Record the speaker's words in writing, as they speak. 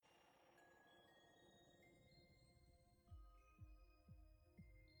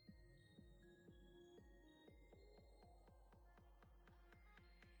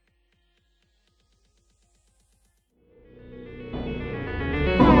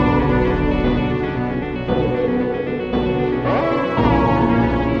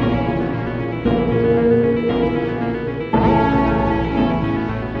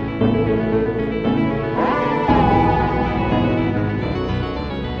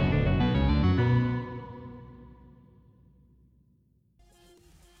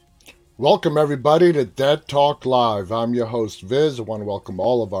Welcome, everybody, to Dead Talk Live. I'm your host, Viz. I want to welcome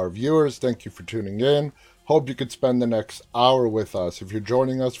all of our viewers. Thank you for tuning in. Hope you could spend the next hour with us. If you're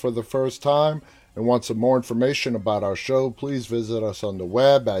joining us for the first time and want some more information about our show, please visit us on the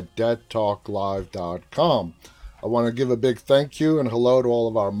web at deadtalklive.com. I want to give a big thank you and hello to all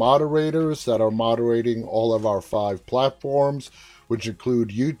of our moderators that are moderating all of our 5 platforms, which include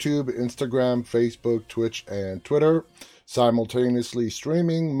YouTube, Instagram, Facebook, Twitch, and Twitter, simultaneously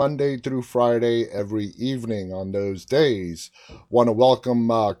streaming Monday through Friday every evening on those days. Want to welcome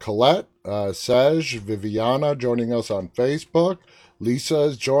Colette, Sej, Viviana joining us on Facebook. Lisa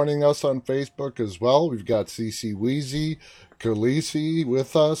is joining us on Facebook as well. We've got CC Weezy, Khaleesi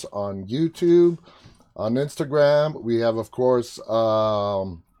with us on YouTube. On Instagram, we have, of course,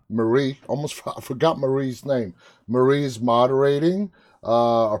 Marie. Almost forgot Marie's name. Marie's moderating.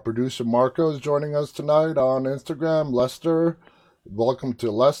 Our producer Marco is joining us tonight on Instagram. Lester, welcome to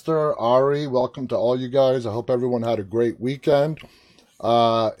Lester. Ari, welcome to all you guys. I hope everyone had a great weekend.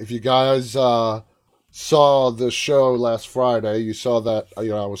 If you guys saw the show last Friday, you saw that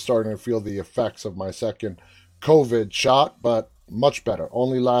I was starting to feel the effects of my second COVID shot, but much better.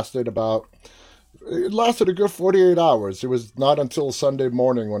 It lasted a good 48 hours. It was not until Sunday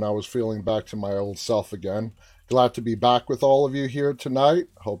morning when I was feeling back to my old self again. Glad to be back with all of you here tonight.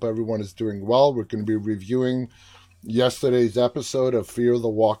 Hope everyone is doing well. We're going to be reviewing yesterday's episode of Fear the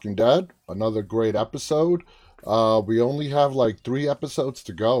Walking Dead. Another great episode. We only have like 3 episodes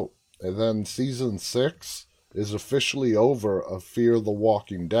to go. And then season 6 is officially over of Fear the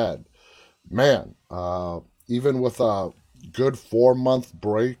Walking Dead. Man, even with a good 4-month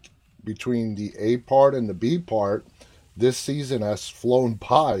break between the A part and the B part, this season has flown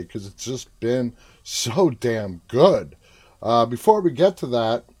by because it's just been so damn good. Before we get to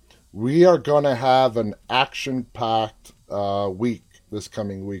that, we are going to have an action-packed week this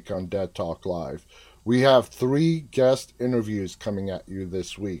coming week on Dead Talk Live. We have 3 guest interviews coming at you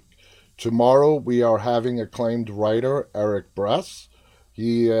this week. Tomorrow, we are having acclaimed writer Eric Bress.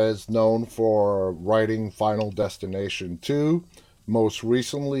 He is known for writing Final Destination 2, most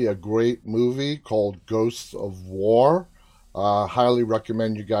recently a great movie called Ghosts of War. Highly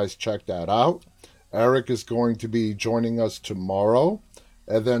recommend you guys check that out. Eric is going to be joining us tomorrow.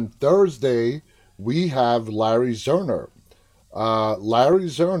 And then Thursday, we have Larry Zerner. Larry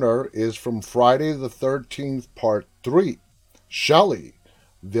Zerner is from Friday the 13th, Part 3. Shelley,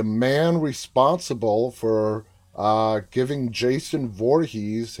 the man responsible for giving Jason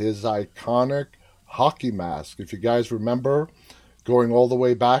Voorhees his iconic hockey mask. If you guys remember, going all the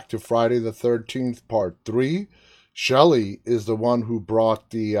way back to Friday the 13th, Part 3, Shelley is the one who brought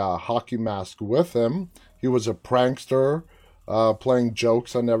the hockey mask with him. He was a prankster, playing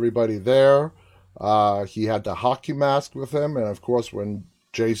jokes on everybody there. He had the hockey mask with him, and of course, when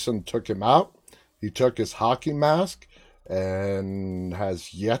Jason took him out, he took his hockey mask and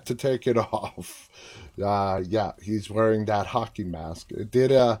has yet to take it off. He's wearing that hockey mask. It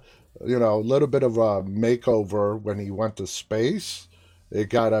did a little bit of a makeover when he went to space. It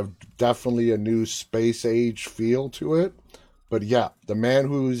got definitely a new space age feel to it. But yeah, the man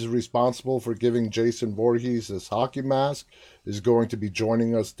who is responsible for giving Jason Voorhees his hockey mask is going to be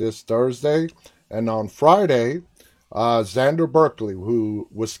joining us this Thursday. And on Friday, Xander Berkeley, who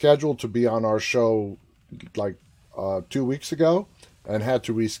was scheduled to be on our show like 2 weeks ago and had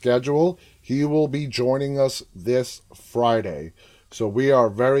to reschedule, he will be joining us this Friday. So we are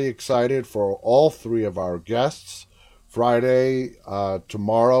very excited for all 3 of our guests. Friday,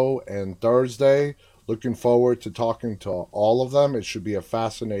 tomorrow, and Thursday. Looking forward to talking to all of them. It should be a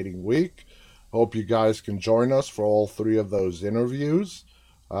fascinating week. Hope you guys can join us for all 3 of those interviews.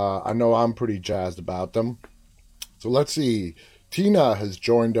 I know I'm pretty jazzed about them. So let's see. Tina has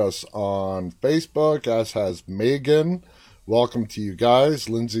joined us on Facebook, as has Megan. Welcome to you guys.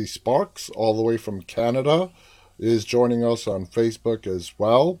 Lindsay Sparks, all the way from Canada, is joining us on Facebook as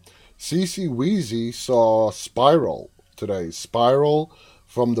well. CC Weezy saw Spiral today. Spiral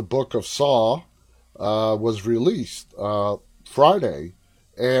from the Book of Saw was released Friday,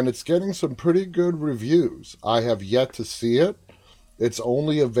 and it's getting some pretty good reviews. I have yet to see it. It's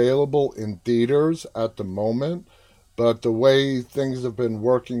only available in theaters at the moment, but the way things have been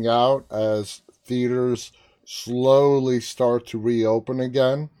working out as theaters slowly start to reopen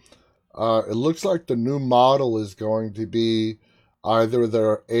again, it looks like the new model is going to be either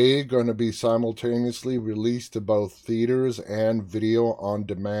they're going to be simultaneously released to both theaters and video on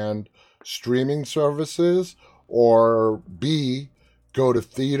demand streaming services, or B, go to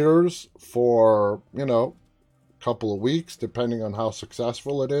theaters for, a couple of weeks, depending on how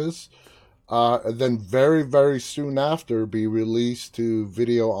successful it is. and then very, very soon after be released to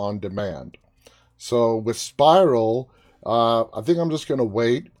video on demand. So with Spiral, I think I'm just going to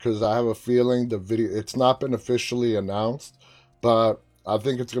wait because I have a feeling it's not been officially announced, but I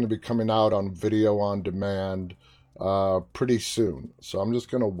think it's going to be coming out on video on demand pretty soon. So I'm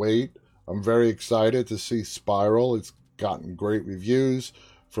just going to wait. I'm very excited to see Spiral. It's gotten great reviews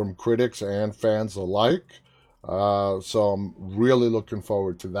from critics and fans alike. So I'm really looking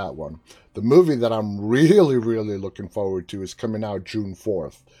forward to that one. The movie that I'm really, really looking forward to is coming out June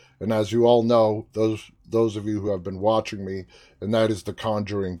 4th. And as you all know, those of you who have been watching me, and that is The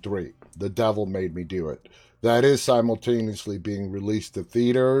Conjuring 3. The Devil Made Me Do It. That is simultaneously being released to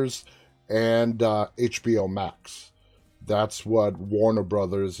theaters and HBO Max. That's what Warner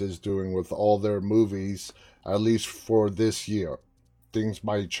Brothers is doing with all their movies, at least for this year. Things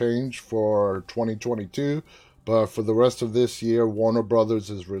might change for 2022, but for the rest of this year, Warner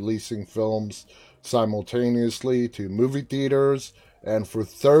Brothers is releasing films simultaneously to movie theaters and for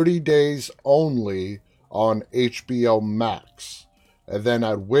 30 days only on HBO Max. And then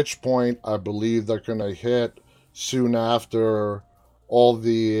at which point, I believe they're going to hit soon after all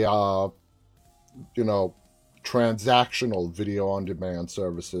the, transactional video on demand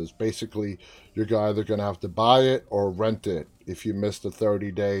services. Basically, you're either going to have to buy it or rent it if you missed a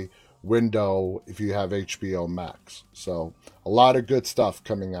 30-day window if you have HBO Max. So a lot of good stuff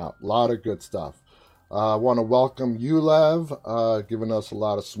coming out. A lot of good stuff. I want to welcome Ulev, giving us a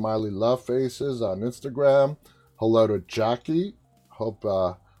lot of smiley love faces on Instagram. Hello to Jackie. Hope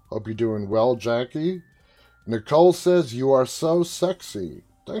you're doing well, Jackie. Nicole says, "You are so sexy."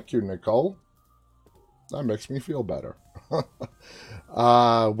 Thank you, Nicole. That makes me feel better.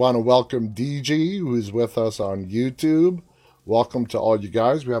 Want to welcome DG, who's with us on YouTube. Welcome to all you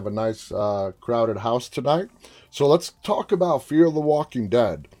guys. We have a nice crowded house tonight. So let's talk about Fear the Walking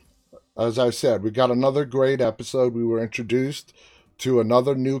Dead. As I said, we got another great episode. We were introduced to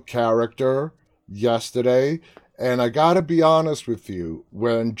another new character yesterday. And I got to be honest with you,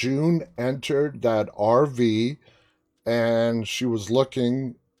 when June entered that RV and she was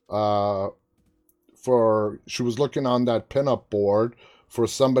looking she was looking on that pinup board for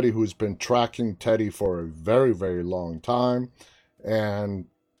somebody who's been tracking Teddy for a very, very long time. And,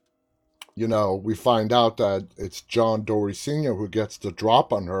 we find out that it's John Dorie Sr. who gets the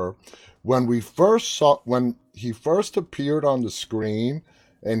drop on her. When he first appeared on the screen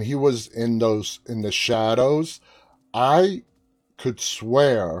and he was in the shadows, I could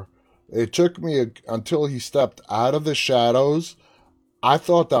swear it took me until he stepped out of the shadows. I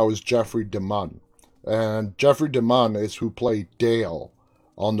thought that was Jeffrey DeMunn. And Jeffrey DeMunn is who played Dale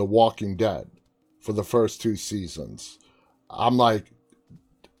on The Walking Dead for the first 2 seasons. I'm like,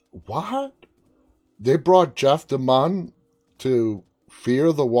 what? They brought Jeff DeMunn to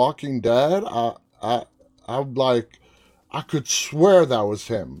Fear the Walking Dead? I'm like, I could swear that was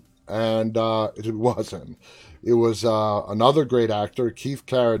him. And it wasn't. It was another great actor, Keith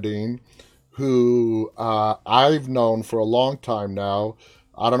Carradine, who I've known for a long time now.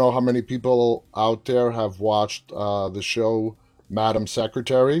 I don't know how many people out there have watched the show Madam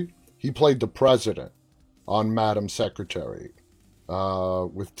Secretary. He played the president on Madam Secretary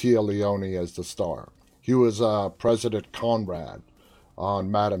with Tia Leone as the star. He was President Conrad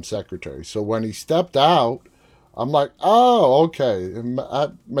on Madam Secretary. So when he stepped out, I'm like, oh, okay,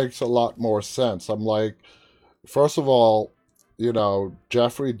 that makes a lot more sense. I'm like, first of all,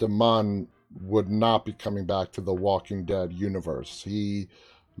 Jeffrey DeMunn would not be coming back to the Walking Dead universe. He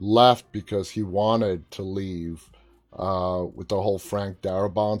left because he wanted to leave with the whole Frank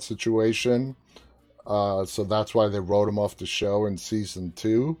Darabont situation. So that's why they wrote him off the show in season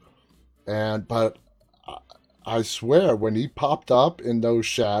 2. But I swear, when he popped up in those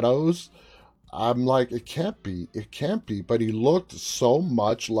shadows, I'm like, it can't be. But he looked so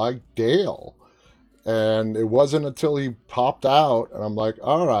much like Dale. And it wasn't until he popped out, and I'm like,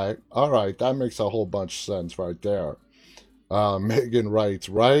 all right, that makes a whole bunch of sense right there. Megan writes,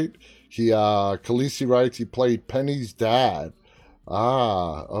 right? Khaleesi writes, he played Penny's dad.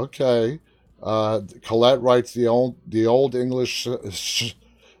 Ah, okay. Colette writes, the old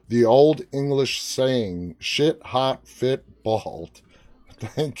English saying, shit, hot, fit, bald.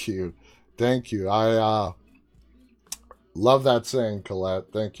 Thank you. I love that saying, Colette.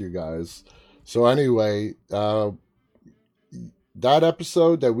 Thank you, guys. So anyway, that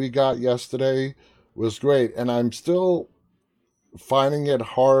episode that we got yesterday was great. And I'm still finding it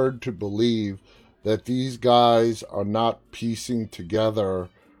hard to believe that these guys are not piecing together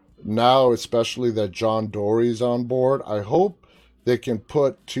now, especially that John Dorie's on board. I hope they can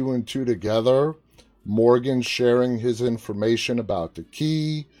put 2 and 2 together. Morgan sharing his information about the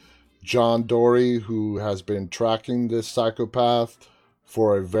key, John Dory, who has been tracking this psychopath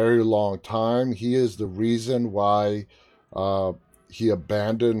for a very long time. He is the reason why uh, he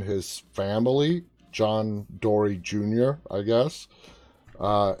abandoned his family, John Dory Jr., I guess,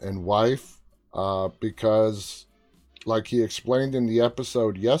 and wife, because, like he explained in the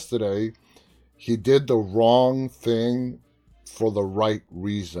episode yesterday, he did the wrong thing for the right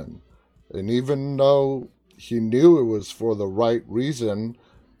reason. And even though he knew it was for the right reason,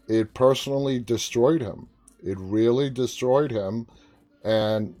 it personally destroyed him. It really destroyed him.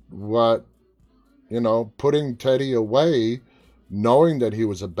 And putting Teddy away, knowing that he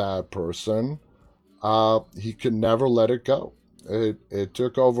was a bad person, he could never let it go. It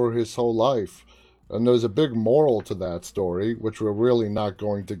took over his whole life. And there's a big moral to that story, which we're really not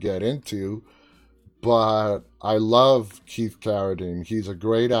going to get into. But I love Keith Carradine. He's a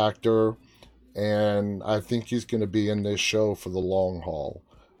great actor, and I think he's going to be in this show for the long haul.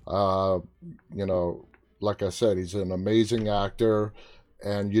 Uh, you know, like I said, he's an amazing actor,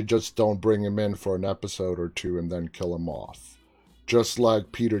 and you just don't bring him in for an episode or two and then kill him off. Just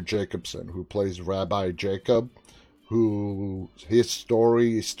like Peter Jacobson, who plays Rabbi Jacob, who his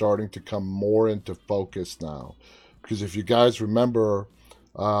story is starting to come more into focus now. Because if you guys remember,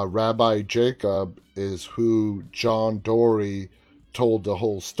 Rabbi Jacob is who John Dory told the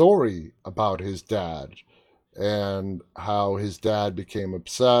whole story about his dad and how his dad became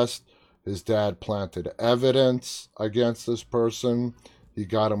obsessed. His dad planted evidence against this person. He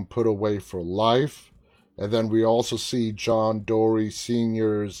got him put away for life. And then we also see John Dory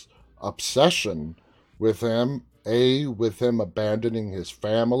Sr.'s obsession with him, with him abandoning his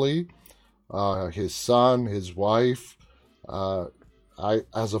family, his son, his wife.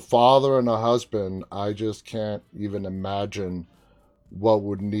 As a father and a husband, I just can't even imagine what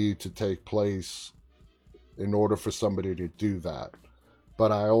would need to take place in order for somebody to do that.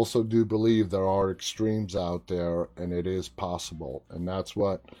 But I also do believe there are extremes out there, and it is possible. And that's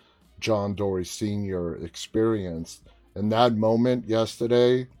what John Dory Sr. experienced. In that moment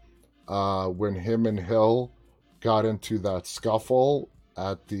yesterday, when him and Hill got into that scuffle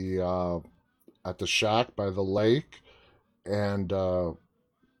at the shack by the lake, and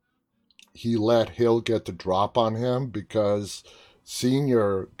he let Hill get the drop on him because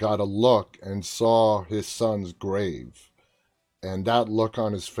Senior got a look and saw his son's grave. And that look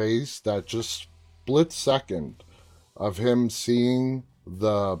on his face, that just split second of him seeing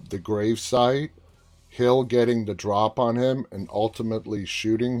the grave site, Hill getting the drop on him and ultimately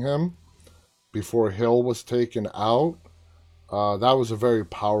shooting him before Hill was taken out, that was a very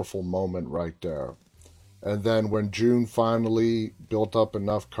powerful moment right there. And then when June finally built up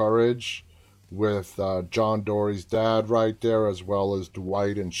enough courage with John Dory's dad right there, as well as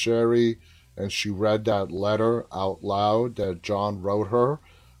Dwight and Sherry, and she read that letter out loud that John wrote her,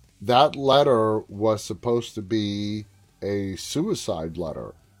 that letter was supposed to be a suicide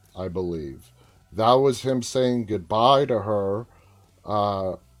letter, I believe. That was him saying goodbye to her,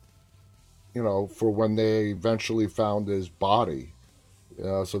 uh, for when they eventually found his body.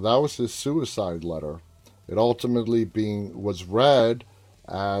 So that was his suicide letter. It ultimately was read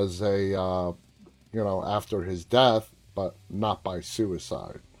as after his death, but not by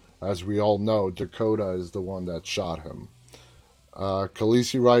suicide. As we all know, Dakota is the one that shot him.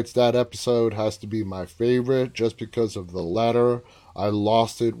 Khaleesi writes, that episode has to be my favorite just because of the letter. I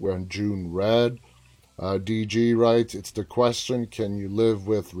lost it when June read. DG writes, it's the question, can you live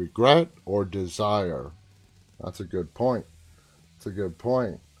with regret or desire? That's a good point. It's a good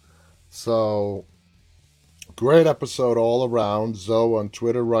point. So, great episode all around. Zoe on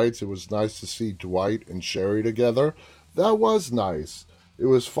Twitter writes, it was nice to see Dwight and Sherry together. That was nice. It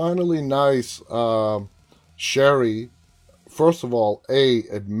was finally nice. Sherry, first of all,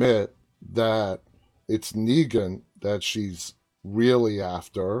 admit that it's Negan that she's really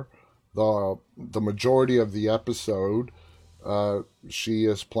after. The majority of the episode, she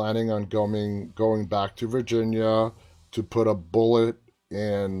is planning on going back to Virginia to put a bullet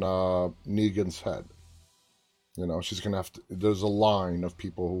in Negan's head. She's going to have to, there's a line of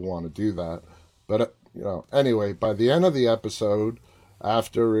people who want to do that. But, anyway, by the end of the episode,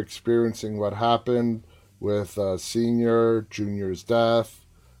 after experiencing what happened with Senior, Junior's death,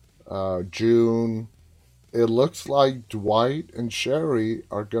 June, it looks like Dwight and Sherry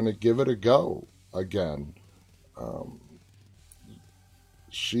are going to give it a go again.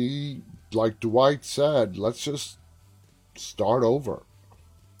 Like Dwight said, let's just start over.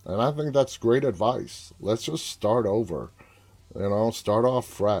 And I think that's great advice. Let's just start over. Start off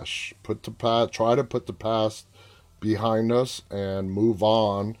fresh. Try to put the past behind us and move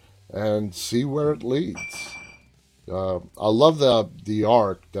on and see where it leads. I love the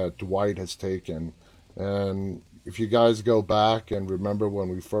arc that Dwight has taken, and if you guys go back and remember when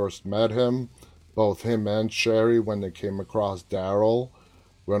we first met him, both him and Sherry, when they came across Daryl,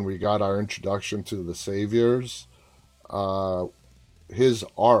 when we got our introduction to the Saviors, uh, his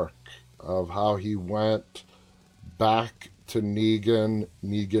arc of how he went back to Negan,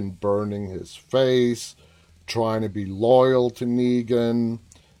 Negan burning his face, trying to be loyal to Negan,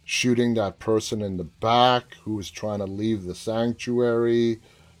 shooting that person in the back who was trying to leave the sanctuary,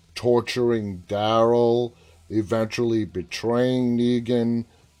 torturing Daryl, eventually betraying Negan,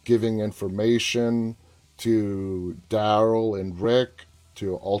 giving information to Daryl and Rick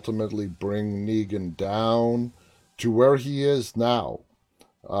to ultimately bring Negan down to where he is now.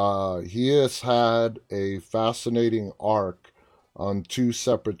 He has had a fascinating arc on two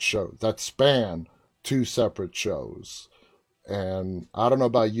separate shows that span two separate shows. And I don't know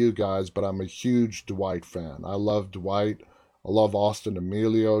about you guys, but I'm a huge Dwight fan. I love Dwight. I love Austin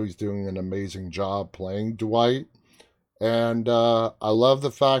Emilio. He's doing an amazing job playing Dwight. And I love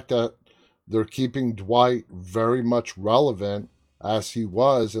the fact that they're keeping Dwight very much relevant as he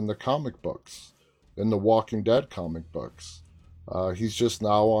was in the comic books, in the Walking Dead comic books. He's just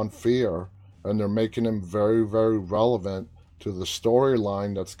now on Fear, and they're making him very, very relevant to the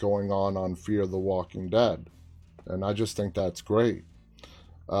storyline that's going on Fear the Walking Dead. And I just think that's great.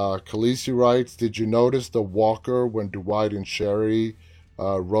 Khaleesi writes, did you notice the walker when Dwight and Sherry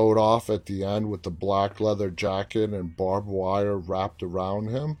rode off at the end with the black leather jacket and barbed wire wrapped around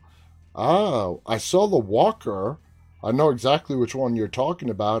him? Oh, I saw the walker. I know exactly which one you're talking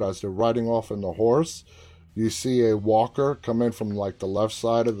about. As they're riding off in the horse, you see a walker come in from like the left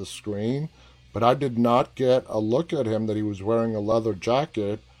side of the screen, but I did not get a look at him that he was wearing a leather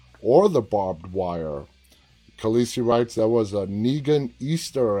jacket or the barbed wire. Khaleesi writes that was a Negan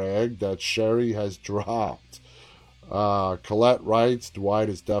Easter egg that Sherry has dropped. Colette writes Dwight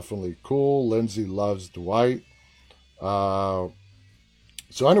is definitely cool. Lindsay loves Dwight. Uh,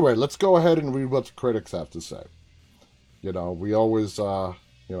 so anyway, let's go ahead and read what the critics have to say. We always,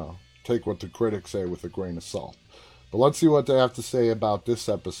 take what the critics say with a grain of salt. But let's see what they have to say about this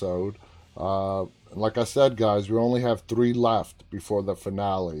episode. Like I said, guys, we only have 3 left before the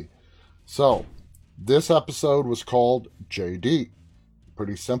finale. So, this episode was called JD.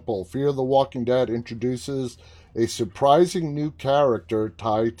 Pretty simple. Fear the Walking Dead introduces a surprising new character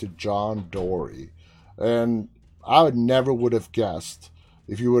tied to John Dorie. And I never would have guessed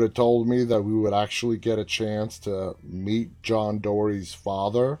if you would have told me that we would actually get a chance to meet John Dorie's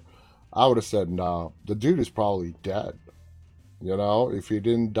father. I would have said, no, the dude is probably dead. If he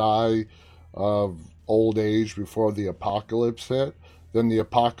didn't die of old age before the apocalypse hit, then the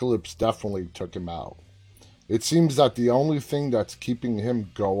apocalypse definitely took him out. It seems that the only thing that's keeping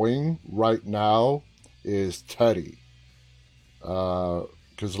him going right now is Teddy.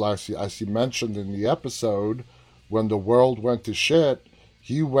 Because as he mentioned in the episode, when the world went to shit,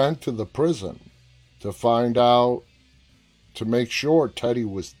 he went to the prison to find out, to make sure Teddy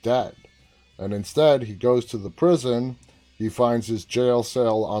was dead. And instead, he goes to the prison, he finds his jail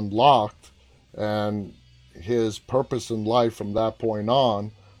cell unlocked, and his purpose in life from that point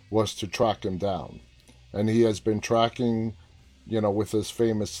on was to track him down. And he has been tracking, with his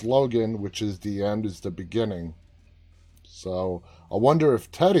famous slogan, which is the end is the beginning. So I wonder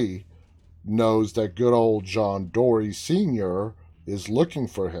if Teddy knows that good old John Dorie Sr. is looking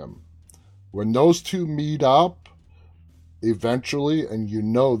for him. When those two meet up, eventually, and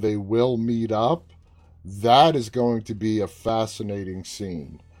they will meet up, that is going to be a fascinating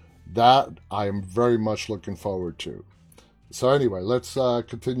scene. That I am very much looking forward to. So anyway, let's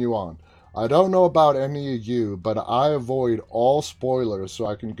continue on. I don't know about any of you, but I avoid all spoilers so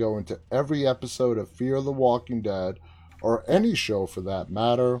I can go into every episode of Fear the Walking Dead, or any show for that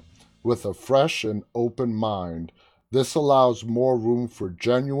matter, with a fresh and open mind. This allows more room for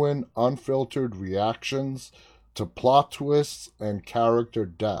genuine, unfiltered reactions to plot twists and character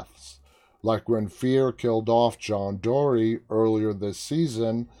deaths, like when Fear killed off John Dorie earlier this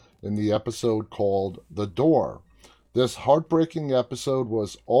season in the episode called The Door. This heartbreaking episode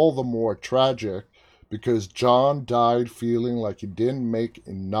was all the more tragic because John died feeling like he didn't make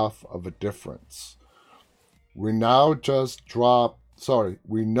enough of a difference. We know just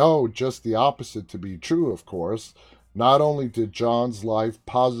the opposite to be true, of course. Not only did John's life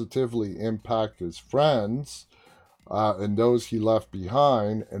positively impact his friends and those he left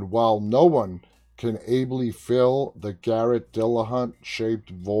behind, and while no one can ably fill the Garrett Dillahunt-shaped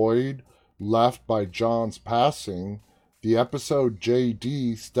void left by John's passing, the episode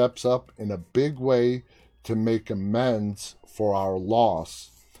JD steps up in a big way to make amends for our loss.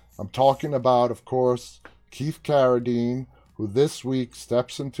 I'm talking about, of course, Keith Carradine, who this week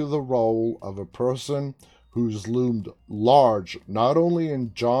steps into the role of a person who's loomed large not only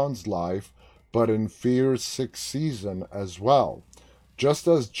in John's life, but in Fear's sixth season as well. Just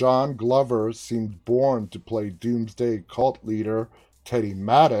as John Glover seemed born to play Doomsday cult leader Teddy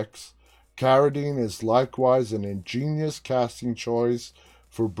Maddox, Carradine is likewise an ingenious casting choice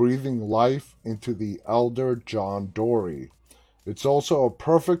for breathing life into the elder John Dorie. It's also a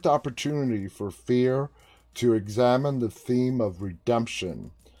perfect opportunity for Fear to examine the theme of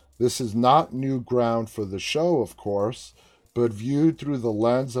redemption. This is not new ground for the show, of course, but viewed through the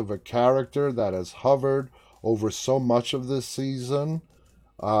lens of a character that has hovered over so much of this season.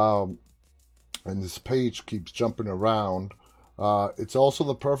 And this page keeps jumping around. It's also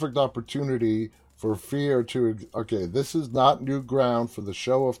the perfect opportunity for Fear to... Okay, this is not new ground for the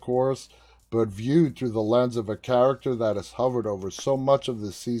show, of course, but viewed through the lens of a character that has hovered over so much of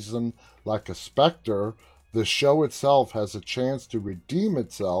this season like a specter. The show itself has a chance to redeem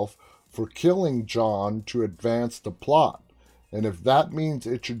itself for killing John to advance the plot. And if that means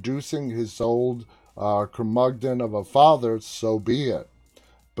introducing his old curmudgeon of a father, so be it.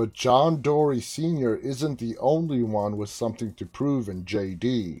 But John Dorie Sr. isn't the only one with something to prove in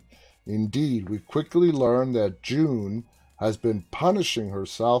JD. Indeed, we quickly learn that June has been punishing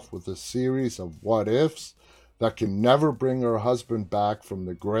herself with a series of what-ifs that can never bring her husband back from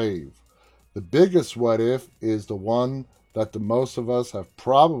the grave. The biggest what-if is the one that the most of us have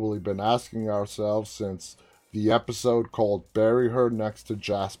probably been asking ourselves since the episode called Bury Her Next to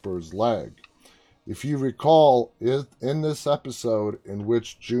Jasper's Leg. If you recall, in this episode in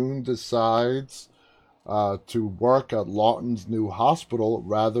which June decides to work at Lawton's new hospital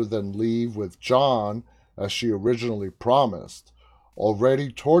rather than leave with John as she originally promised,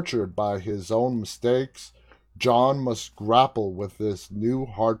 already tortured by his own mistakes, John must grapple with this new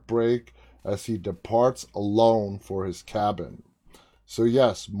heartbreak as he departs alone for his cabin. So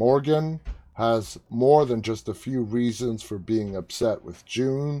yes, Morgan has more than just a few reasons for being upset with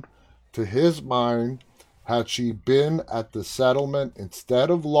June. To his mind, had she been at the settlement instead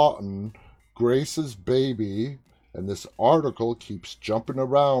of Lawton, Grace's baby, and this article keeps jumping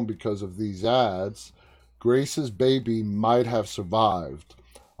around because of these ads, Grace's baby might have survived.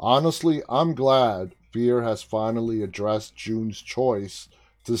 Honestly, I'm glad Fear has finally addressed June's choice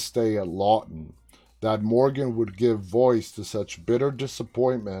to stay at Lawton. That Morgan would give voice to such bitter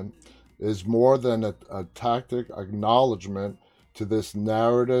disappointment is more than a tactic acknowledgement to this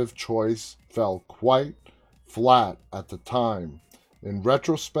narrative choice fell quite flat at the time. In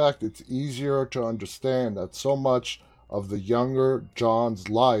retrospect, it's easier to understand that so much of the younger John's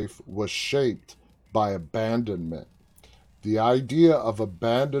life was shaped by abandonment. The idea of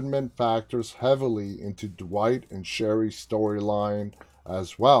abandonment factors heavily into Dwight and Sherry's storyline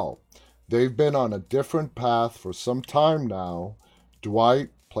as well. They've been on a different path for some time now. Dwight,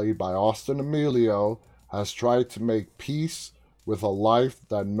 played by Austin Emilio, has tried to make peace with a life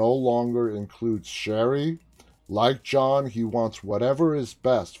that no longer includes Sherry. Like John, he wants whatever is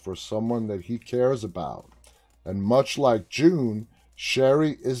best for someone that he cares about. And much like June,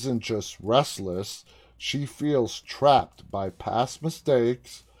 Sherry isn't just restless, she feels trapped by past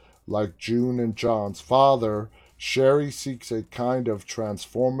mistakes. Like June and John's father, Sherry seeks a kind of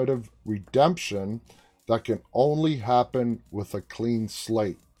transformative redemption that can only happen with a clean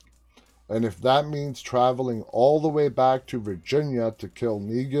slate. And if that means traveling all the way back to Virginia to kill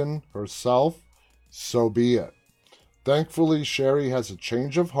Negan herself, so be it. Thankfully, Sherry has a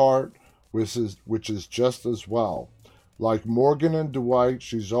change of heart, which is just as well. Like Morgan and Dwight,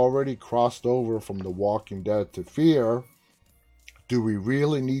 she's already crossed over from The Walking Dead to Fear. Do we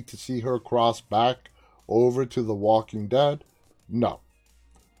really need to see her cross back over to The Walking Dead? No.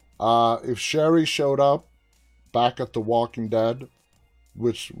 If Sherry showed up back at The Walking Dead,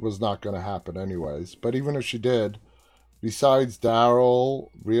 which was not going to happen anyways, but even if she did, besides Daryl,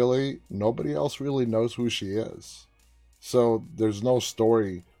 really, nobody else really knows who she is. So there's no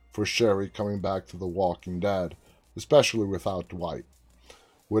story for Sherry coming back to The Walking Dead, especially without Dwight.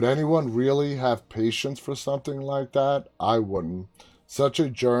 Would anyone really have patience for something like that? I wouldn't. Such a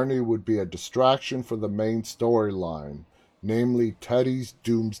journey would be a distraction for the main storyline, namely Teddy's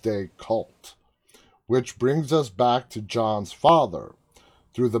doomsday cult. Which brings us back to John's father.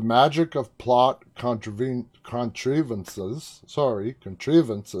 Through the magic of plot contrivances,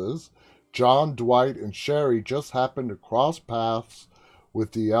 John, Dwight, and Sherry just happened to cross paths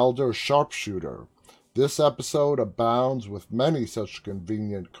with the elder sharpshooter. This episode abounds with many such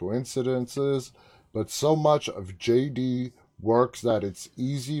convenient coincidences, but so much of JD works that it's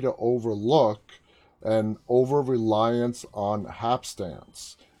easy to overlook an over-reliance on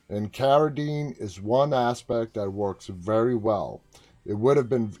hapstance. and Carradine is one aspect that works very well. It would have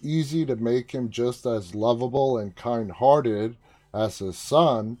been easy to make him just as lovable and kind hearted as his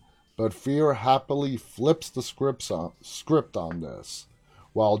son, but Fear happily flips the script on this.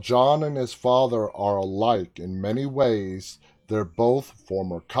 While John and his father are alike in many ways, they're both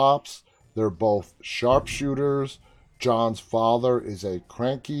former cops, they're both sharpshooters. John's father is a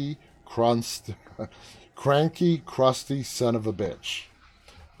cranky, crusty son of a bitch.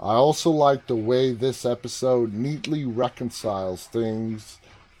 I also like the way this episode neatly reconciles things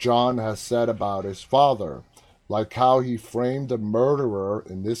John has said about his father, like how he framed a murderer,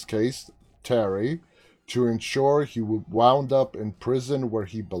 in this case Terry, to ensure he wound up in prison where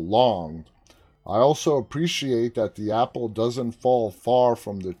he belonged. I also appreciate that the apple doesn't fall far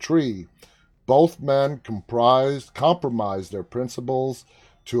from the tree. Both men compromised their principles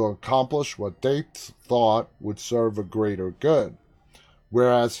to accomplish what they thought would serve a greater good.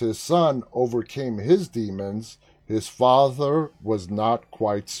 Whereas his son overcame his demons, his father was not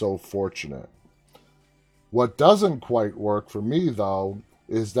quite so fortunate. What doesn't quite work for me, though,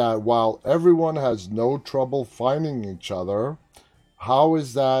 is that while everyone has no trouble finding each other, how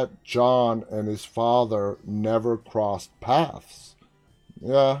is that John and his father never crossed paths?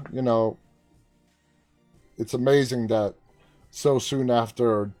 Yeah, it's amazing that so soon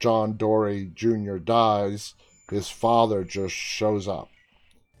after John Dory Jr. dies, his father just shows up.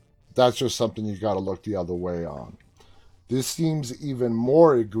 That's just something you got to look the other way on. This seems even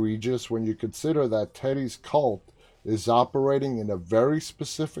more egregious when you consider that Teddy's cult is operating in a very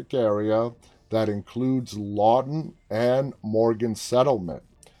specific area that includes Lawton and Morgan settlement.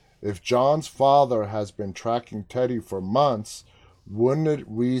 If John's father has been tracking Teddy for months, wouldn't it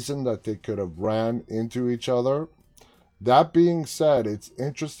reason that they could have ran into each other? That being said, it's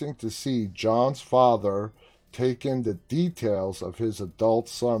interesting to see John's father take in the details of his adult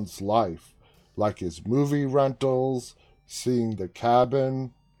son's life, like his movie rentals, seeing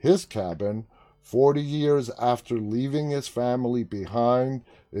his cabin, 40 years after leaving his family behind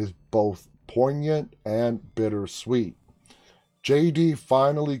is both poignant and bittersweet. JD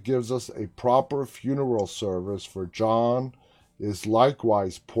finally gives us a proper funeral service for John is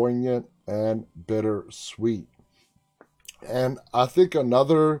likewise poignant and bittersweet. And I think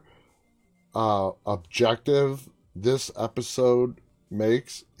another objective this episode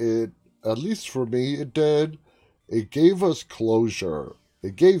makes, it, at least for me it did, it gave us closure.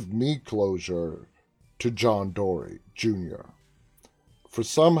 It gave me closure to John Dory Jr. For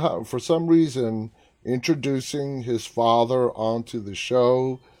some reason, introducing his father onto the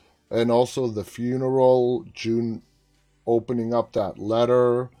show, and also the funeral, June opening up that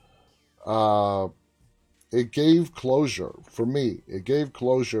letter, it gave closure for me. It gave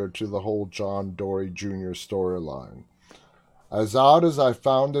closure to the whole John Dory Jr. storyline. As odd as I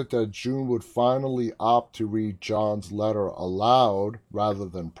found it that June would finally opt to read John's letter aloud rather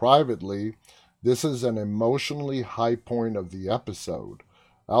than privately, this is an emotionally high point of the episode.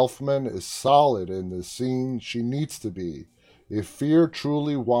 Elfman is solid in the scene she needs to be. If Fear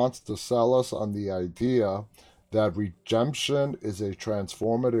truly wants to sell us on the idea that redemption is a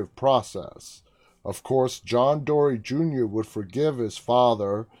transformative process, of course, John Dory Jr. would forgive his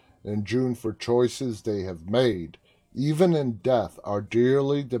father and June for choices they have made. Even in death, our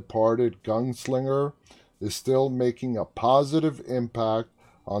dearly departed gunslinger is still making a positive impact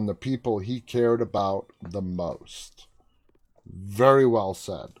on the people he cared about the most. Very well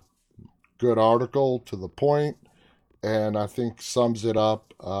said. Good article, to the point, and I think sums it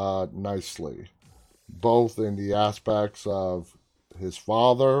up nicely, both in the aspects of his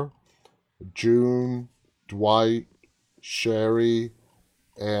father, June, Dwight, Sherry,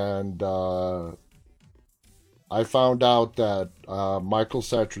 and I found out that Michael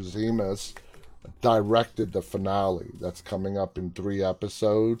Satrazemis directed the finale that's coming up in 3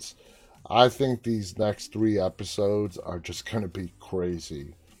 episodes. I think these next 3 episodes are just going to be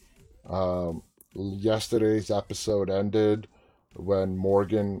crazy. Yesterday's episode ended when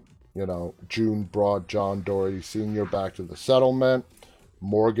June brought John Dory Sr. back to the settlement.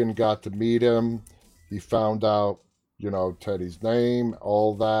 Morgan got to meet him. He found out, Teddy's name,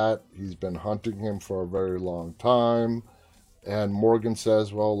 all that. He's been hunting him for a very long time. And Morgan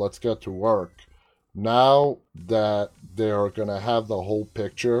says, well, let's get to work. Now that they're going to have the whole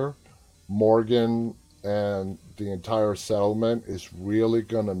picture, Morgan and the entire settlement is really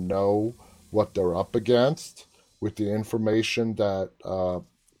going to know what they're up against with the information that,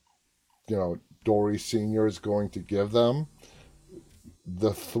 Dory Sr. is going to give them.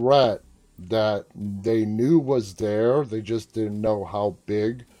 The threat that they knew was there, they just didn't know how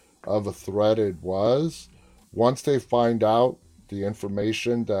big of a threat it was. Once they find out the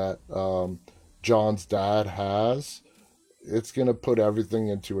information that John's dad has, it's going to put everything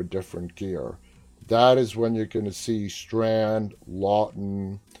into a different gear. That is when you're going to see Strand,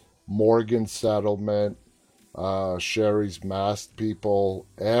 Lawton, Morgan Settlement, Sherry's masked people,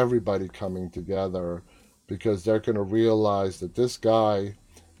 everybody coming together because they're going to realize that this guy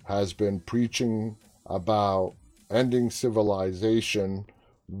has been preaching about ending civilization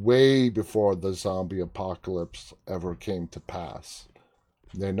way before the zombie apocalypse ever came to pass.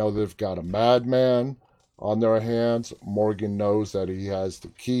 They know they've got a madman on their hands. Morgan knows that he has the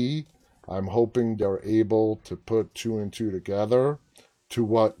key. I'm hoping they're able to put two and two together to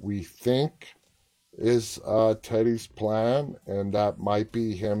what we think is Teddy's plan, and that might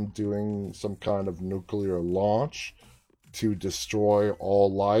be him doing some kind of nuclear launch to destroy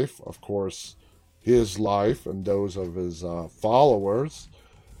all life. Of course, his life and those of his followers,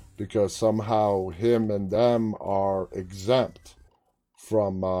 because somehow him and them are exempt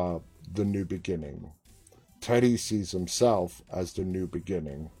from the new beginning. Teddy sees himself as the new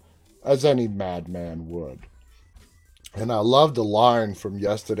beginning, as any madman would. And I love the line from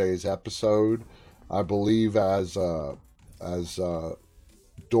yesterday's episode. I believe as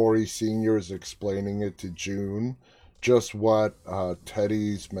Dory Sr. is explaining it to June, just what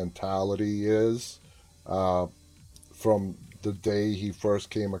Teddy's mentality is from the day he first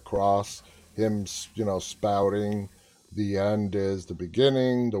came across him, spouting the end is the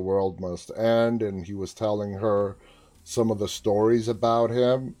beginning, the world must end, and he was telling her some of the stories about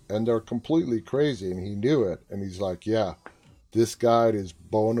him, and they're completely crazy, and he knew it, and he's like, yeah, this guy is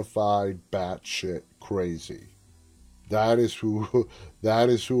bona fide batshit crazy. That is who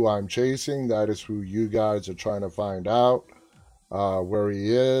I'm chasing. That is who you guys are trying to find out where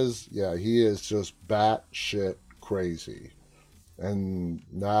he is. Yeah, he is just batshit crazy. And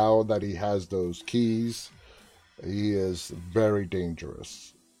now that he has those keys, he is very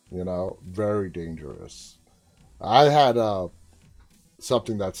dangerous. Very dangerous. I had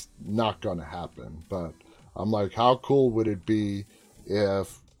something that's not going to happen, but I'm like, how cool would it be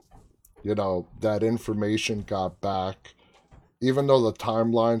if, that information got back, even though the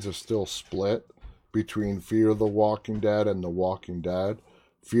timelines are still split between Fear the Walking Dead and The Walking Dead.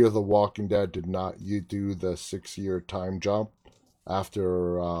 Fear the Walking Dead did not do the 6-year time jump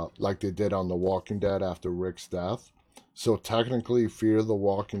after, like they did on The Walking Dead after Rick's death. So technically, Fear the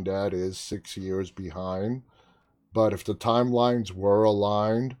Walking Dead is 6 years behind. But if the timelines were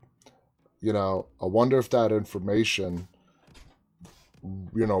aligned, I wonder if that information,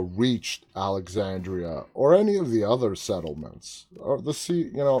 reached Alexandria or any of the other settlements or the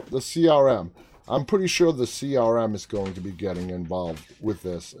CRM. I'm pretty sure the CRM is going to be getting involved with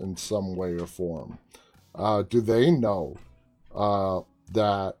this in some way or form. Do they know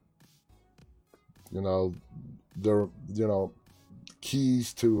that their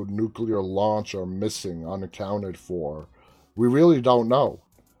keys to nuclear launch are missing, unaccounted for? We really don't know.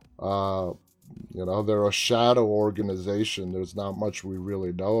 They're a shadow organization. There's not much we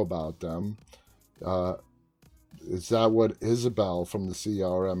really know about them. Is that what Isabel from the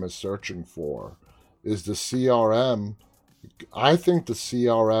CRM is searching for? Is the CRM... I think the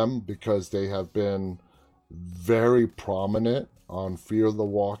CRM, because they have been very prominent on Fear the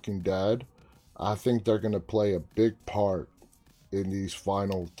Walking Dead, I think they're going to play a big part in these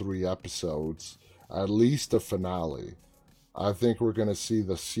final 3 episodes, at least the finale. I think we're going to see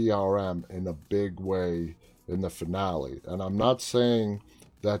the CRM in a big way in the finale. And I'm not saying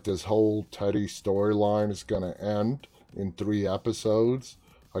that this whole Teddy storyline is going to end in 3 episodes.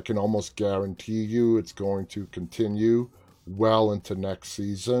 I can almost guarantee you it's going to continue well into next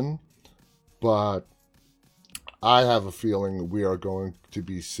season. But I have a feeling we are going to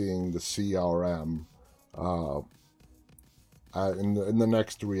be seeing the CRM in the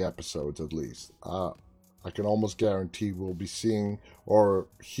next 3 episodes at least. I can almost guarantee we'll be seeing or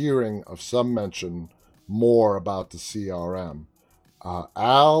hearing of some mention more about the CRM.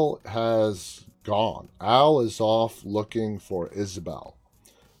 Al has gone. Al is off looking for Isabel.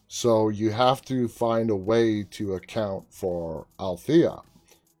 So you have to find a way to account for Althea,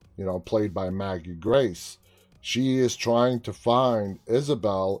 played by Maggie Grace. She is trying to find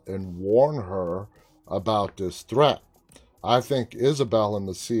Isabel and warn her about this threat. I think Isabel and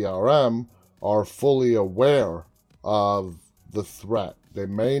the CRM are fully aware of the threat. They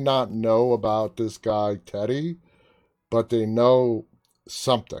may not know about this guy, Teddy, but they know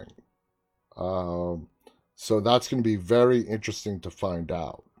something. So that's going to be very interesting to find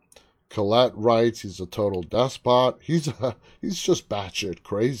out. Colette writes he's a total despot. He's just batshit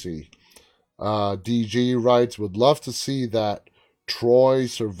crazy. DG writes, would love to see that Troy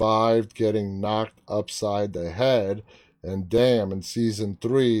survived getting knocked upside the head and damn in season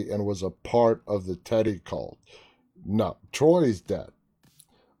 3 and was a part of the Teddy cult. No, Troy's dead.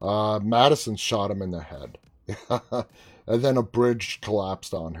 Madison shot him in the head. And then a bridge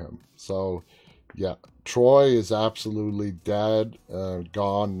collapsed on him. So, yeah, Troy is absolutely dead,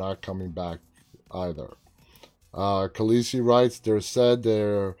 gone, not coming back either. Khaleesi writes, they said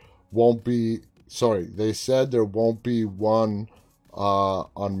there won't be one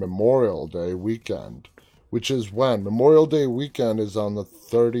on Memorial Day weekend, which is when? Memorial Day weekend is on the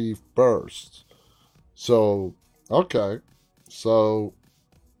 31st. So, okay. So,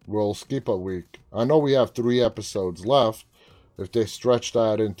 we'll skip a week. I know we have 3 episodes left. If they stretch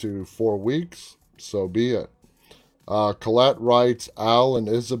that into 4 weeks, so be it. Colette writes, Al and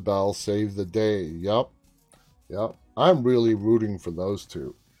Isabel save the day. Yep. I'm really rooting for those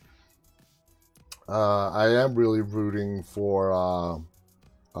two. I am really rooting for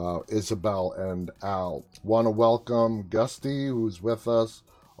Isabel and Al. Want to welcome Gusty, who's with us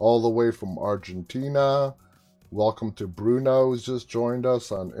all the way from Argentina. Welcome to Bruno, who's just joined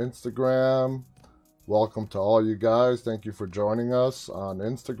us on Instagram. Welcome to all you guys. Thank you for joining us on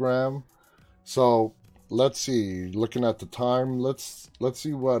Instagram. So let's see. Looking at the time, let's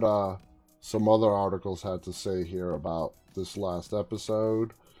see what some other articles had to say here about this last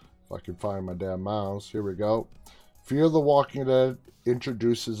episode. If I can find my damn mouse. Here we go. Fear the Walking Dead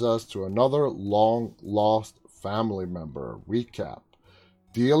introduces us to another long-lost family member. Recap.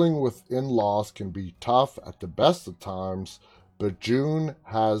 Dealing with in-laws can be tough at the best of times, but June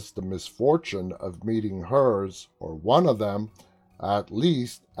has the misfortune of meeting hers, or one of them, at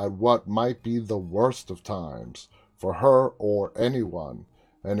least at what might be the worst of times, for her or anyone.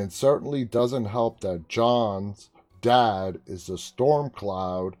 And it certainly doesn't help that John's dad is a storm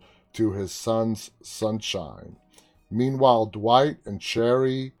cloud to his son's sunshine. Meanwhile, Dwight and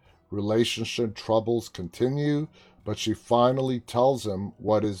Sherry relationship troubles continue, but she finally tells him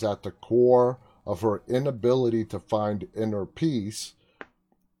what is at the core of her inability to find inner peace,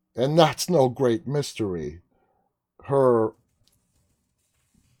 and that's no great mystery. Her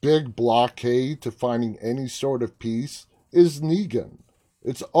big blockade to finding any sort of peace is Negan.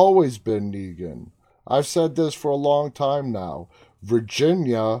 It's always been Negan. I've said this for a long time now.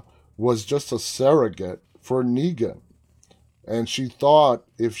 Virginia was just a surrogate for Negan. And she thought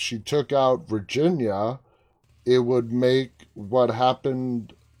if she took out Virginia, it would make what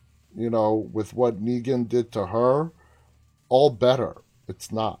happened, with what Negan did to her, all better.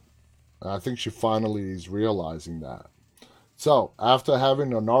 It's not. And I think she finally is realizing that. So, after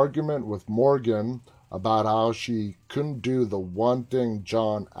having an argument with Morgan about how she couldn't do the one thing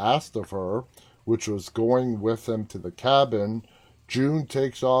John asked of her, which was going with him to the cabin, June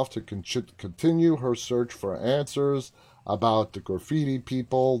takes off to continue her search for answers about the graffiti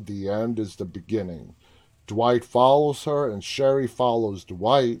people. The end is the beginning. Dwight follows her and Sherry follows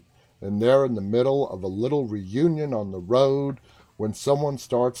Dwight, and they're in the middle of a little reunion on the road when someone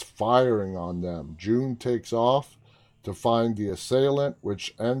starts firing on them. June takes off to find the assailant,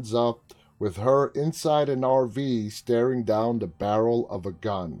 which ends up with her inside an RV staring down the barrel of a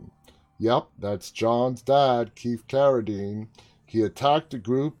gun. Yep, that's John's dad, Keith Carradine. He attacked the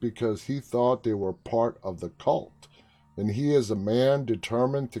group because he thought they were part of the cult, and he is a man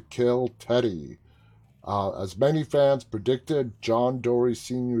determined to kill Teddy. As many fans predicted, John Dorie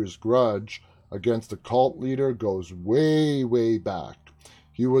Sr.'s grudge against the cult leader goes way, way back.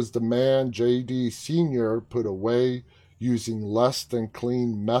 He was the man J.D. Sr. put away using less than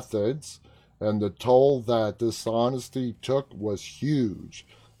clean methods, and the toll that dishonesty took was huge.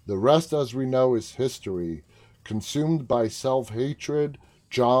 The rest, as we know, is history. Consumed by self-hatred,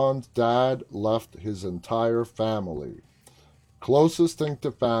 John's dad left his entire family. Closest thing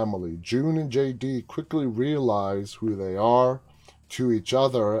to family, June and JD quickly realize who they are to each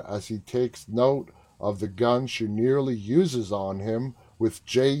other as he takes note of the gun she nearly uses on him with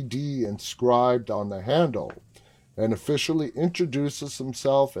JD inscribed on the handle, and officially introduces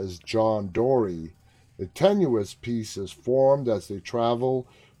himself as John Dorie. A tenuous peace is formed as they travel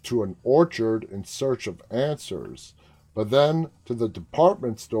to an orchard in search of answers, but then to the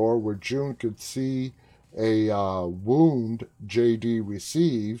department store where June could see a wound JD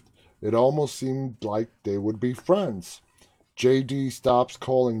received. It almost seemed like they would be friends. JD stops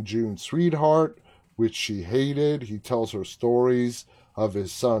calling June sweetheart, which she hated. He tells her stories of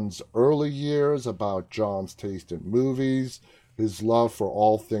his son's early years, about John's taste in movies, his love for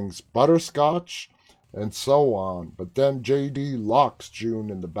all things butterscotch, and so on. But then JD locks June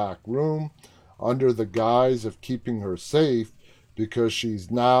in the back room under the guise of keeping her safe because she's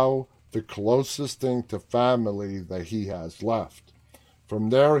now the closest thing to family that he has left. From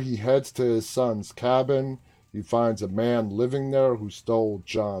there, he heads to his son's cabin. He finds a man living there who stole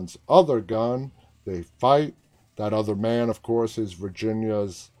John's other gun. They fight. That other man, of course, is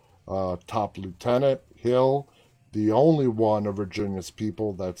Virginia's top lieutenant, Hill, the only one of Virginia's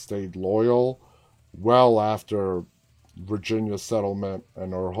people that stayed loyal well after Virginia's settlement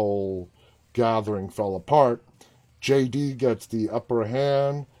and her whole gathering fell apart. JD gets the upper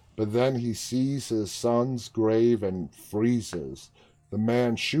hand, but then he sees his son's grave and freezes. The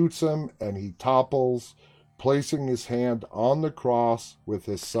man shoots him and he topples, placing his hand on the cross with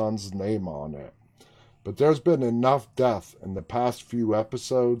his son's name on it. But there's been enough death in the past few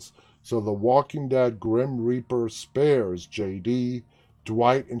episodes, so The Walking Dead Grim Reaper spares JD.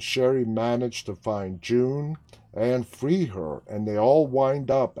 Dwight and Sherry manage to find June and free her, and they all wind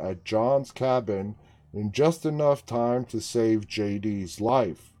up at John's cabin in just enough time to save JD's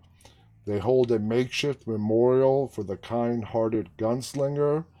life. They hold a makeshift memorial for the kind-hearted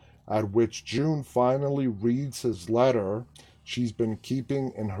gunslinger, at which June finally reads his letter she's been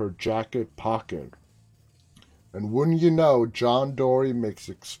keeping in her jacket pocket. And wouldn't you know, John Dorie makes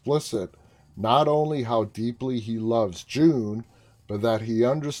explicit not only how deeply he loves June, but that he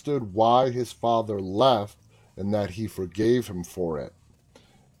understood why his father left and that he forgave him for it.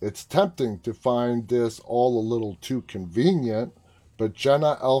 It's tempting to find this all a little too convenient, but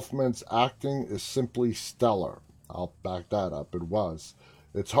Jenna Elfman's acting is simply stellar. I'll back that up, it was.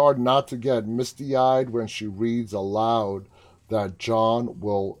 It's hard not to get misty-eyed when she reads aloud that John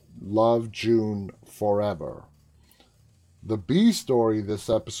will love June forever. The B story this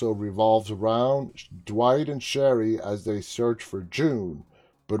episode revolves around Dwight and Sherry as they search for June,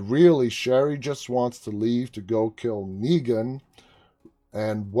 but really Sherry just wants to leave to go kill Negan,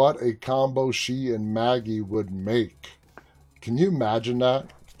 and what a combo she and Maggie would make. Can you imagine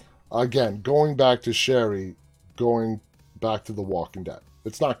that? Again, going back to Sherry, going back to The Walking Dead.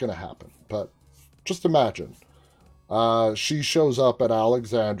 It's not going to happen, but just imagine. She shows up at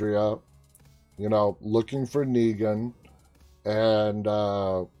Alexandria, looking for Negan, and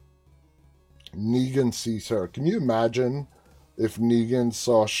Negan sees her. Can you imagine if Negan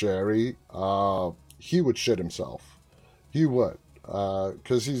saw Sherry? He would shit himself. He would.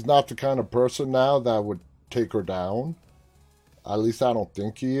 Because he's not the kind of person now that would take her down. At least I don't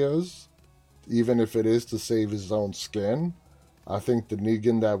think he is. Even if it is to save his own skin. I think the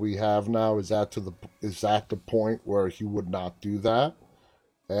Negan that we have now is at the point where he would not do that.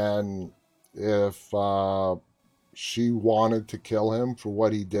 And if she wanted to kill him for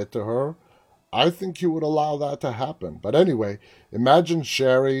what he did to her, I think he would allow that to happen. But anyway, imagine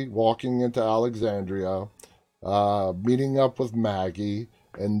Sherry walking into Alexandria, meeting up with Maggie,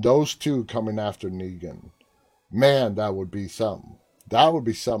 and those two coming after Negan. Man, that would be something. That would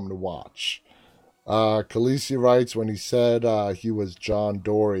be something to watch. Khaleesi writes, when he said he was John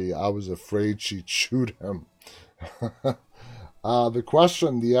Dorie, I was afraid she'd shoot him. The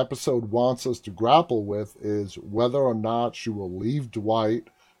question the episode wants us to grapple with is whether or not she will leave Dwight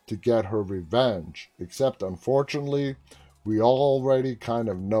to get her revenge, except unfortunately, we already kind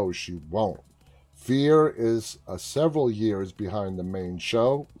of know she won't. Fear is several years behind the main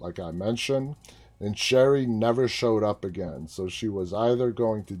show, like I mentioned, and Sherry never showed up again, so she was either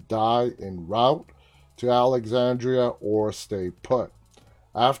going to die en route to Alexandria or stay put.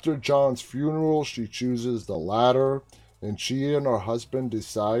 After John's funeral, she chooses the latter, and she and her husband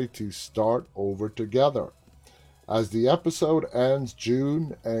decide to start over together. As the episode ends,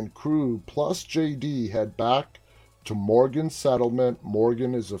 June and crew plus JD head back to Morgan's settlement.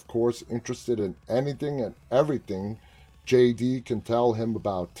 Morgan is, of course, interested in anything and everything JD can tell him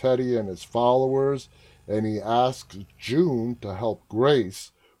about Teddy and his followers, and he asks June to help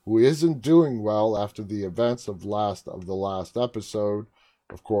Grace, who isn't doing well after the events of the last episode,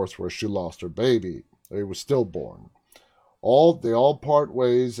 of course, where she lost her baby. He was stillborn. They all part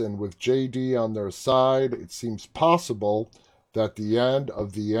ways, and with JD on their side, it seems possible that the end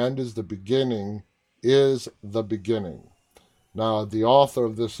of the end is the beginning is the beginning. Now, the author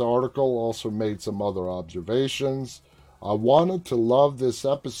of this article also made some other observations. I wanted to love this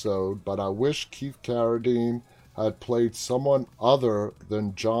episode, but I wish Keith Carradine had played someone other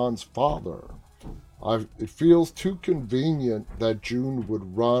than John's father. It feels too convenient that June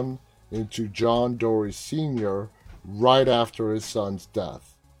would run into John Dorie Sr. right after his son's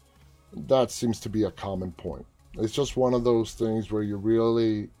death. That seems to be a common point. It's just one of those things where you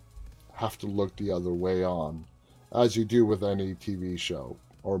really have to look the other way on, as you do with any TV show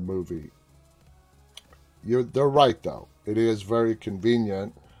or movie. They're right, though. It is very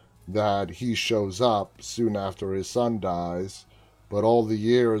convenient that he shows up soon after his son dies, but all the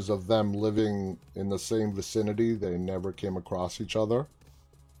years of them living in the same vicinity, they never came across each other.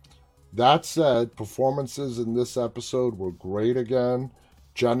 That said, performances in this episode were great again.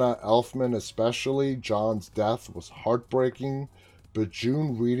 Jenna Elfman, especially. John's death was heartbreaking, but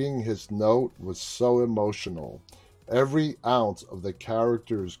June reading his note was so emotional. Every ounce of the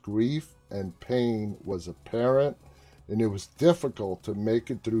character's grief and pain was apparent, and it was difficult to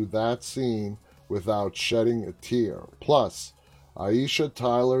make it through that scene without shedding a tear. Plus, Aisha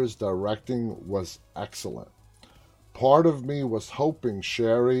Tyler's directing was excellent. Part of me was hoping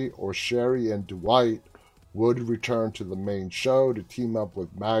Sherry and Dwight would return to the main show to team up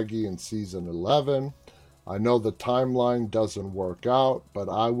with Maggie in season 11. I know the timeline doesn't work out, but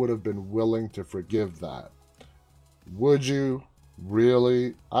I would have been willing to forgive that. Would you?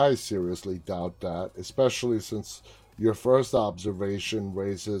 Really? I seriously doubt that, especially since your first observation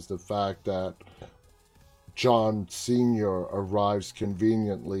raises the fact that John Sr. arrives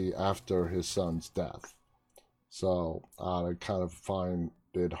conveniently after his son's death. So I kind of find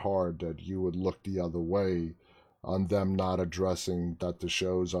it hard that you would look the other way on them not addressing that the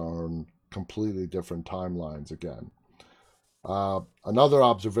shows are on completely different timelines again. Another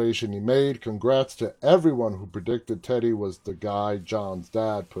observation he made: congrats to everyone who predicted Teddy was the guy John's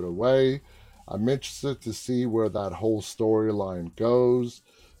dad put away. I'm interested to see where that whole storyline goes.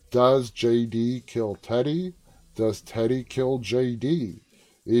 Does JD kill Teddy? Does Teddy kill JD?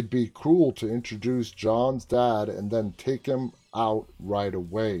 It'd be cruel to introduce John's dad and then take him out right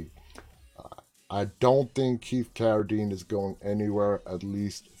away. I don't think Keith Carradine is going anywhere, at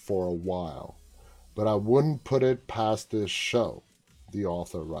least for a while. But I wouldn't put it past this show, the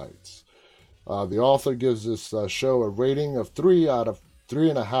author writes. The author gives this show a rating of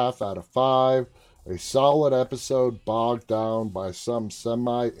 3.5 out of 5. A solid episode bogged down by some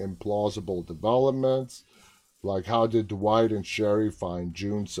semi-implausible developments, like how did Dwight and Sherry find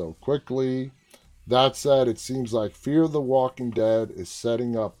June so quickly? That said, it seems like Fear the Walking Dead is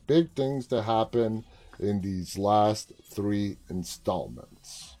setting up big things to happen in these last 3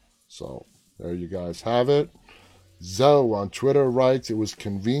 installments. So, there you guys have it. Zoe on Twitter writes, it was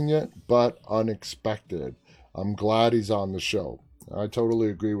convenient but unexpected. I'm glad he's on the show. I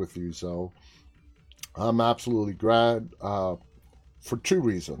totally agree with you, Zoe. I'm absolutely glad for 2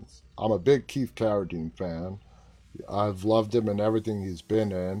 reasons. I'm a big Keith Carradine fan. I've loved him in everything he's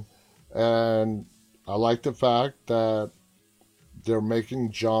been in. And I like the fact that they're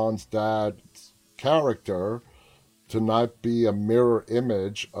making John's dad's character to not be a mirror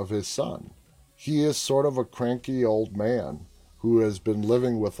image of his son. He is sort of a cranky old man who has been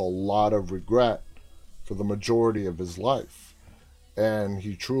living with a lot of regret for the majority of his life. And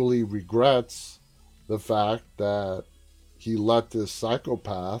he truly regrets the fact that he let this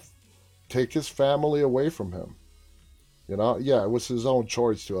psychopath take his family away from him. You know, yeah, it was his own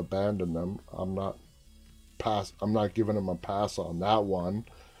choice to abandon them. I'm not giving him a pass on that one,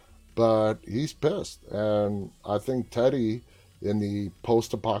 but he's pissed. And I think Teddy in the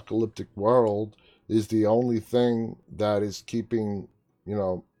post-apocalyptic world is the only thing that is keeping,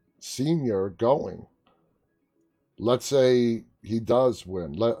 Senior going. Let's say he does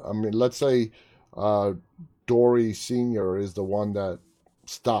win. Let's say uh, Dory Senior is the one that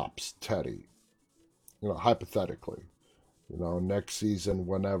stops Teddy. Hypothetically. Next season,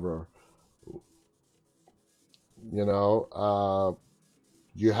 whenever.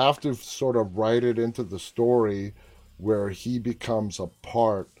 You have to sort of write it into the story where he becomes a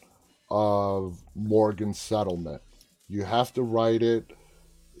part of Morgan's settlement. You have to write it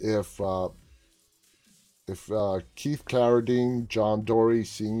if Keith Carradine, John Dory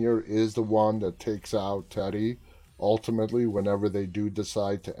Sr., is the one that takes out Teddy, ultimately, whenever they do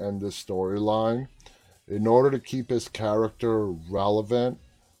decide to end this storyline, in order to keep his character relevant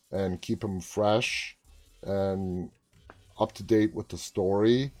and keep him fresh and up to date with the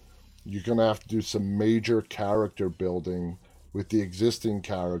story, you're going to have to do some major character building with the existing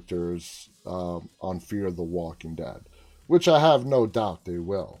characters on Fear the Walking Dead, which I have no doubt they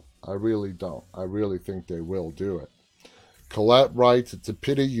will. I really don't. I really think they will do it. Colette writes, it's a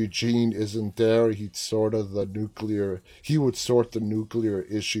pity Eugene isn't there. He would sort the nuclear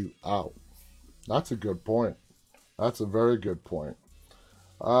issue out. That's a good point. That's a very good point.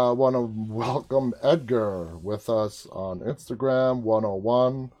 I want to welcome Edgar with us on Instagram,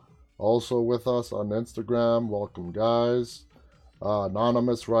 101. Also with us on Instagram. Welcome, guys.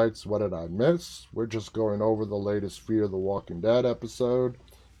 Anonymous writes, what did I miss? We're just going over the latest Fear the Walking Dead episode.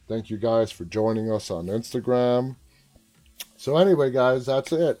 Thank you guys for joining us on Instagram. So anyway, guys,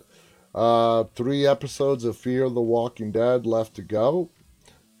 that's it. 3 episodes of Fear the Walking Dead left to go.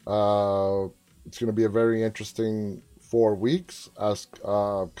 It's going to be a very interesting 4 weeks. As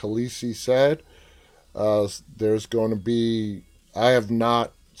Khaleesi said, there's going to be... I have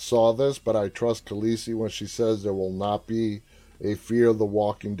not saw this, but I trust Khaleesi when she says there will not be a Fear the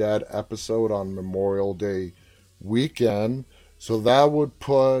Walking Dead episode on Memorial Day weekend. So that would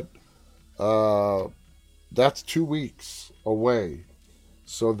put, uh, that's 2 weeks away.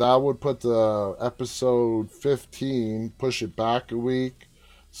 So that would put the episode 15, push it back a week.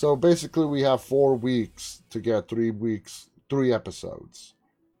 So basically, we have 4 weeks to get 3 weeks, 3 episodes.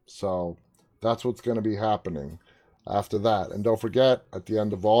 So that's what's going to be happening after that. And don't forget, at the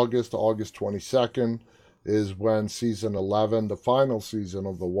end of August, August 22nd, is when season 11, the final season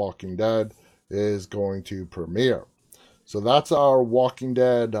of The Walking Dead, is going to premiere. So that's our Walking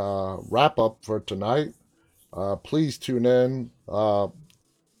Dead wrap up for tonight. Please tune in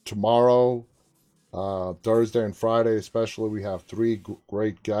tomorrow, Thursday, and Friday, especially. We have three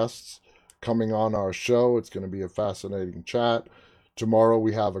great guests coming on our show. It's going to be a fascinating chat. Tomorrow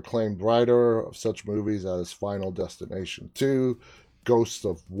we have acclaimed writer of such movies as Final Destination 2, Ghosts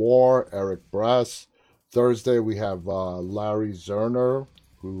of War, Eric Bress. Thursday we have Larry Zerner,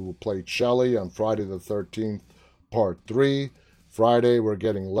 who played Shelley on Friday the 13th, Part 3. Friday we're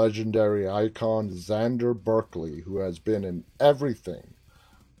getting legendary icon Xander Berkeley, who has been in everything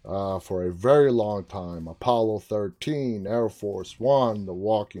for a very long time. Apollo 13, Air Force One, The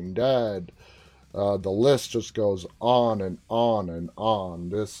Walking Dead. The list just goes on and on and on.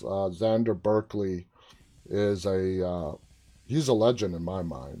 This Xander Berkeley is he's a legend in my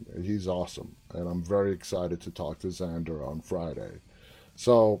mind. He's awesome, and I'm very excited to talk to Xander on Friday.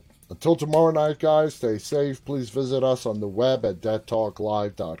 So until tomorrow night, guys, stay safe. Please visit us on the web at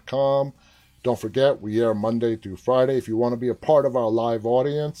deadtalklive.com. Don't forget, we air Monday through Friday. If you want to be a part of our live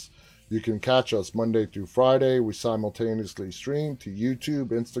audience, you can catch us Monday through Friday. We simultaneously stream to YouTube,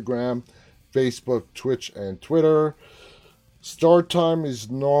 Instagram, Facebook, Twitch, and Twitter. Start time is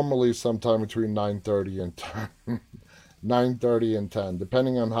normally sometime between 9:30 and 10. 9:30 and 10,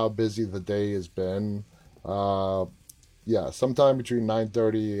 depending on how busy the day has been. Sometime between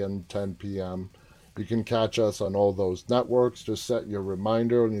 9:30 and 10 p.m. You can catch us on all those networks. Just set your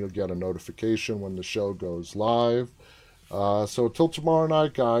reminder and you'll get a notification when the show goes live. So till tomorrow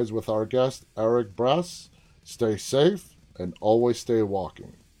night, guys, with our guest, Eric Bress, stay safe and always stay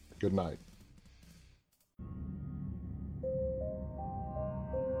walking. Good night.